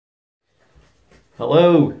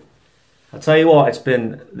Hello. I tell you what,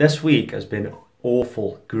 this week has been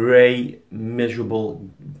awful, grey, miserable.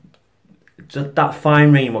 Just that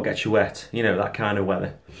fine rain will get you wet, you know, that kind of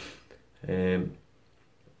weather.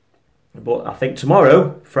 But I think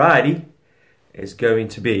tomorrow, Friday, is going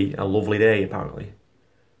to be a lovely day apparently.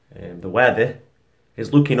 The weather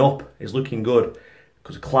is looking up, is looking good,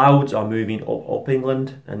 because clouds are moving up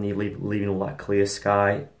England, and you're leaving all that clear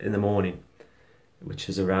sky in the morning, which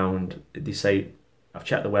is around, they say, I've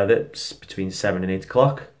checked the weather, it's between 7 and 8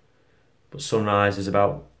 o'clock, but sunrise is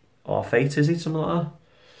about 8:30, is it, something like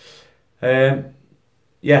that?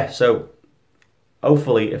 Yeah, so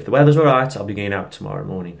hopefully if the weather's alright, I'll be going out tomorrow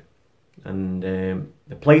morning. And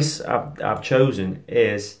the place I've chosen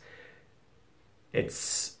I'll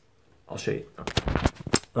show you.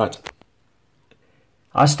 Right.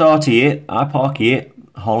 I park here,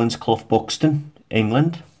 Hollinsclough, Buxton,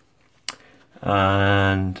 England.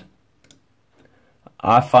 And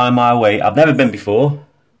I find my way, I've never been before,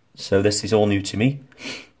 so this is all new to me.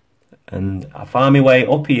 And I find my way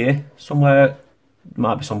up here, somewhere,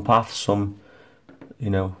 might be some path, some,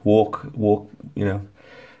 walk,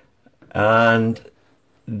 and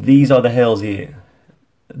these are the hills here.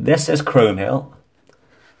 This is Chrome Hill,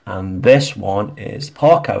 and this one is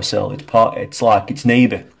Parkhouse Hill. It's like its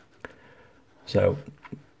neighbour. So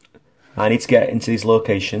I need to get into this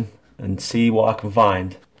location and see what I can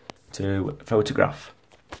find to photograph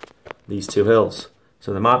these two hills.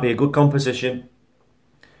 So there might be a good composition.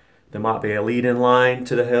 There might be a leading line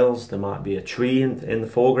to the hills. There might be a tree in the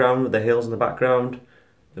foreground with the hills in the background.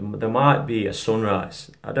 There might be a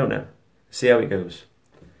sunrise. I don't know. See how it goes.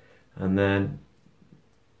 And then,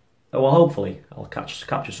 well, hopefully I'll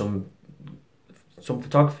capture some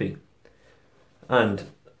photography, and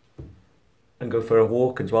go for a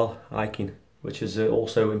walk as well, hiking, which is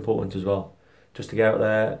also important as well, just to get out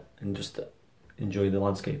there and just enjoy the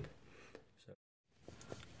landscape. So.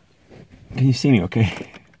 Can you see me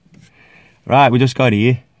okay? Right, we just got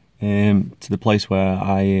here to the place where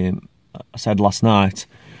I said last night,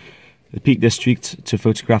 the Peak District, to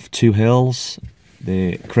photograph two hills,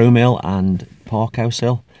 the Chrome Hill and Parkhouse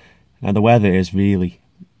Hill. Now the weather is really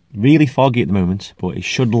foggy at the moment, but it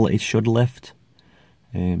should lift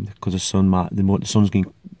because the sun's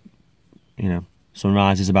going,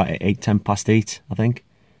 sunrise is about 10 past 8, I think.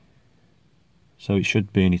 So it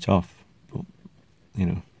should burn it off, but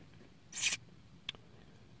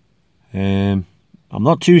I'm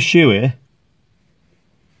not too sure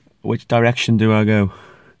which direction do I go.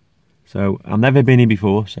 So I've never been here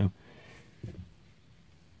before, so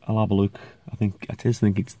I'll have a look. I think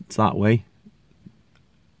it's that way.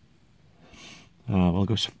 We'll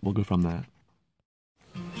go from there.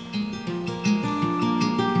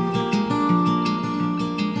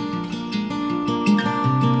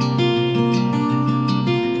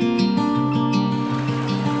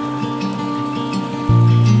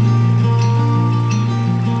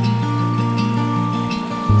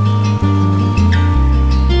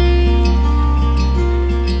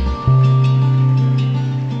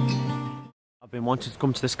 I've been wanting to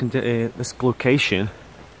come to this location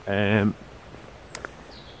to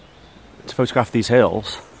photograph these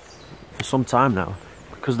hills for some time now,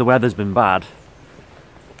 because the weather's been bad.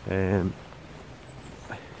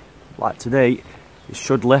 Like today, it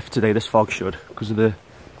should lift today, this fog should, because of the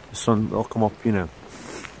sun will come up,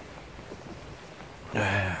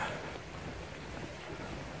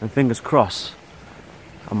 And fingers crossed,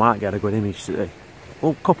 I might get a good image today.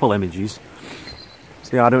 Well, a couple images.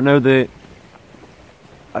 See, I don't know the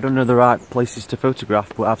right places to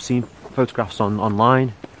photograph, but I've seen photographs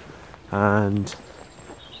online, and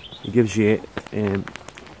it gives you an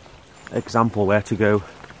example where to go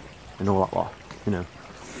and all that lot,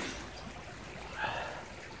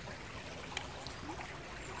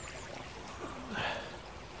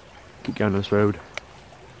 Keep going on this road.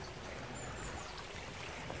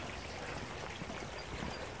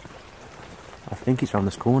 I think it's around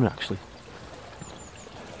this corner actually.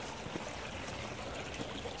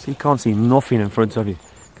 So you can't see nothing in front of you.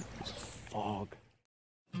 It's fog.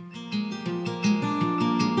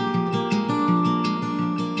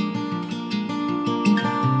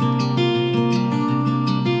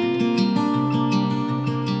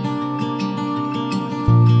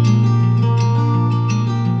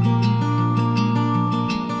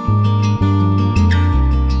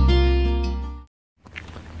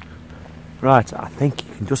 Right, I think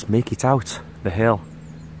you can just make it out the hill.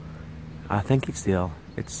 I think it's the hill.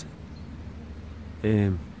 It's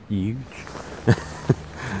huge.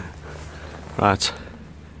 Right.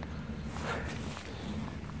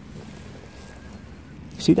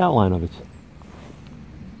 See the outline of it?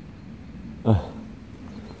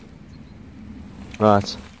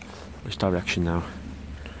 Right, which direction now?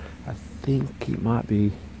 I think it might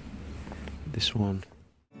be this one.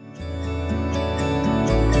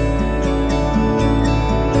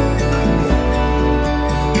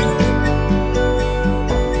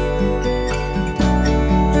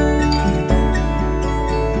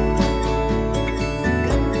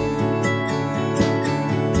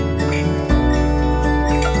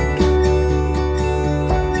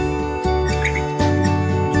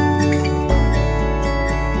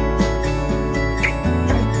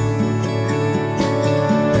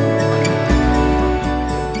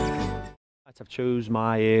 I've chose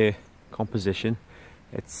my composition.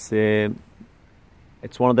 It's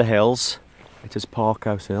one of the hills. It is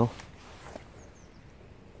Parkhouse Hill,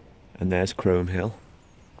 and there's Chrome Hill,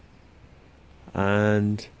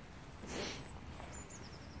 and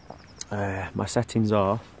my settings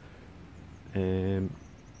are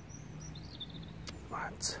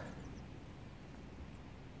right,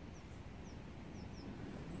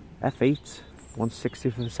 f8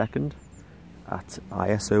 1/60th of a second at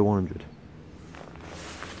ISO 100.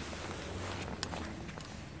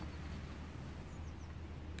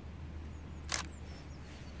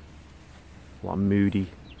 What a moody,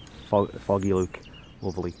 foggy look.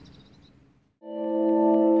 Lovely.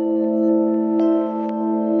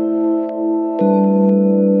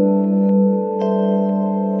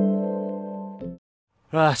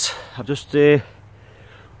 Right, I've just, I'm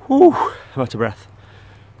out of breath.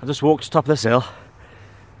 I've just walked to the top of this hill.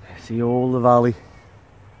 See all the valley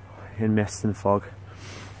in mist and fog,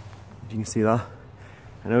 if you can see that.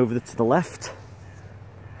 And over to the left,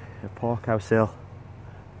 the Parkhouse Hill,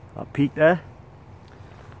 that peak there.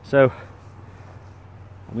 So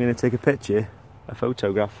I'm going to take a picture, a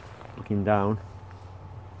photograph, looking down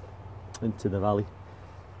into the valley,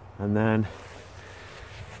 and then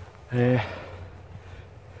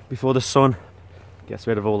before the sun gets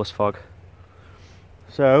rid of all this fog.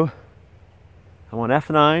 So I'm on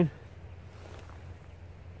f9.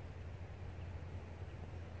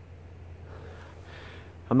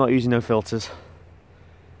 I'm not using no filters.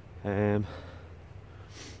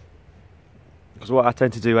 Because what I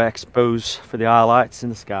tend to do, I expose for the highlights in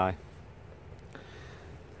the sky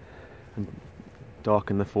and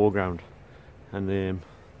darken the foreground. And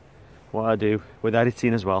what I do with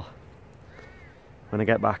editing as well, when I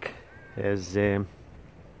get back, is open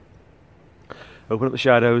up the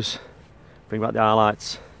shadows, bring back the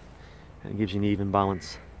highlights, and it gives you an even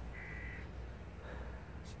balance.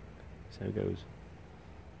 So it goes.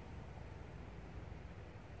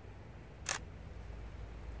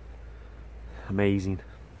 Amazing.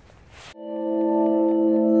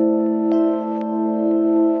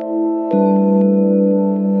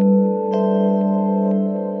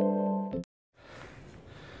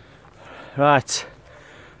 Right.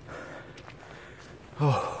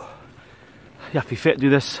 Oh, you have to be fit to do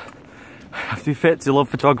this. You have to be fit to love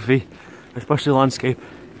photography, especially landscape.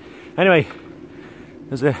 Anyway,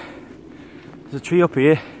 there's a tree up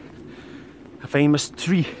here, a famous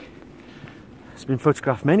tree. It's been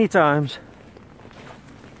photographed many times,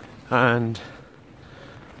 and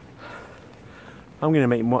I'm going to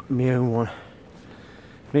make my own one.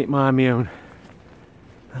 Make mine my own.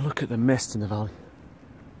 And look at the mist in the valley.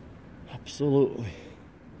 Absolutely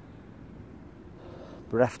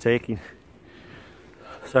breathtaking.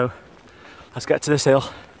 So let's get to this hill,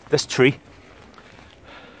 this tree,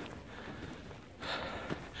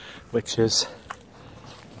 which is,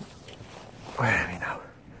 where are we now?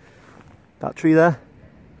 That tree there.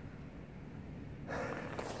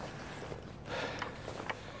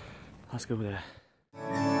 Let's go there.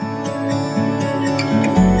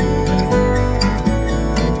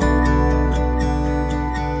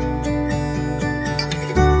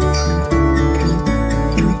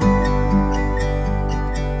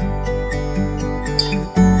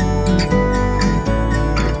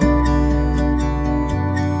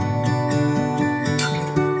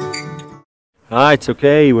 Right,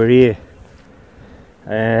 okay, we're here.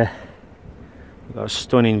 We've got a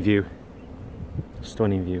stunning view.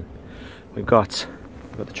 Stunning view. We've got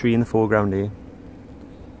the tree in the foreground here.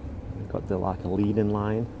 We've got a leading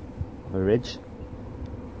line of a ridge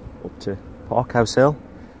up to Parkhouse Hill.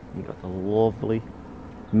 You've got the lovely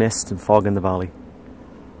mist and fog in the valley.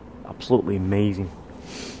 Absolutely amazing.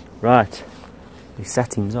 Right, the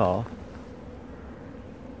settings are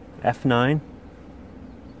f9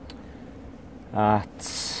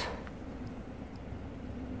 at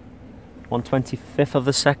 1/25th of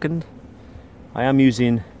a second. I am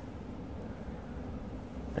using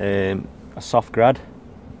a soft grad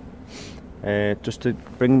just to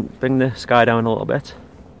bring the sky down a little bit,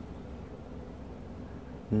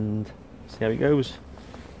 and See how it goes.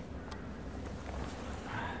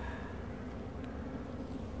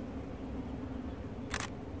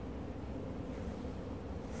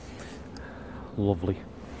 Lovely.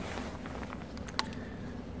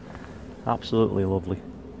 Absolutely lovely.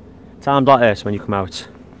 Times like this when you come out.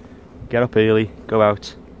 Get up early, go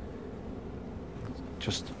out.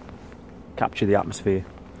 Just capture the atmosphere.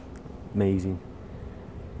 Amazing.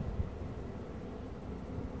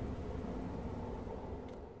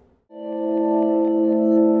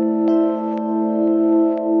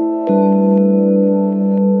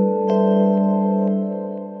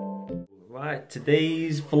 Right,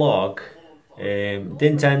 today's vlog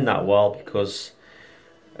didn't end that well because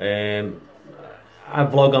I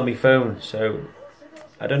vlog on my phone, so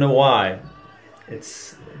I don't know why.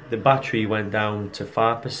 The battery went down to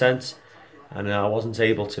 5% and I wasn't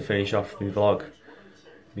able to finish off my vlog,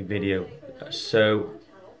 my video. So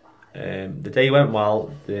the day went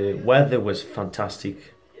well, the weather was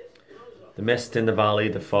fantastic, the mist in the valley,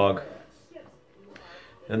 the fog,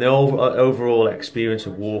 and the overall experience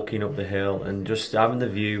of walking up the hill and just having the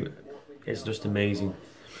view is just amazing.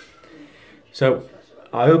 So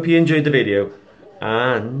I hope you enjoyed the video,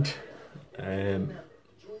 and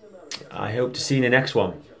I hope to see you in the next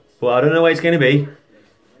one. But I don't know what it's going to be,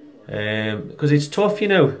 because it's tough, you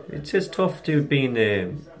know. It's just tough to be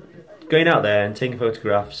going out there and taking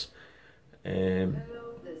photographs, and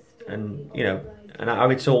you know, and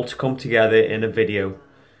how it's all to come together in a video.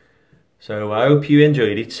 So I hope you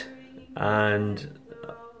enjoyed it, and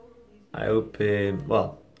I hope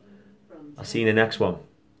well, I'll see you in the next one.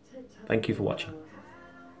 Thank you for watching.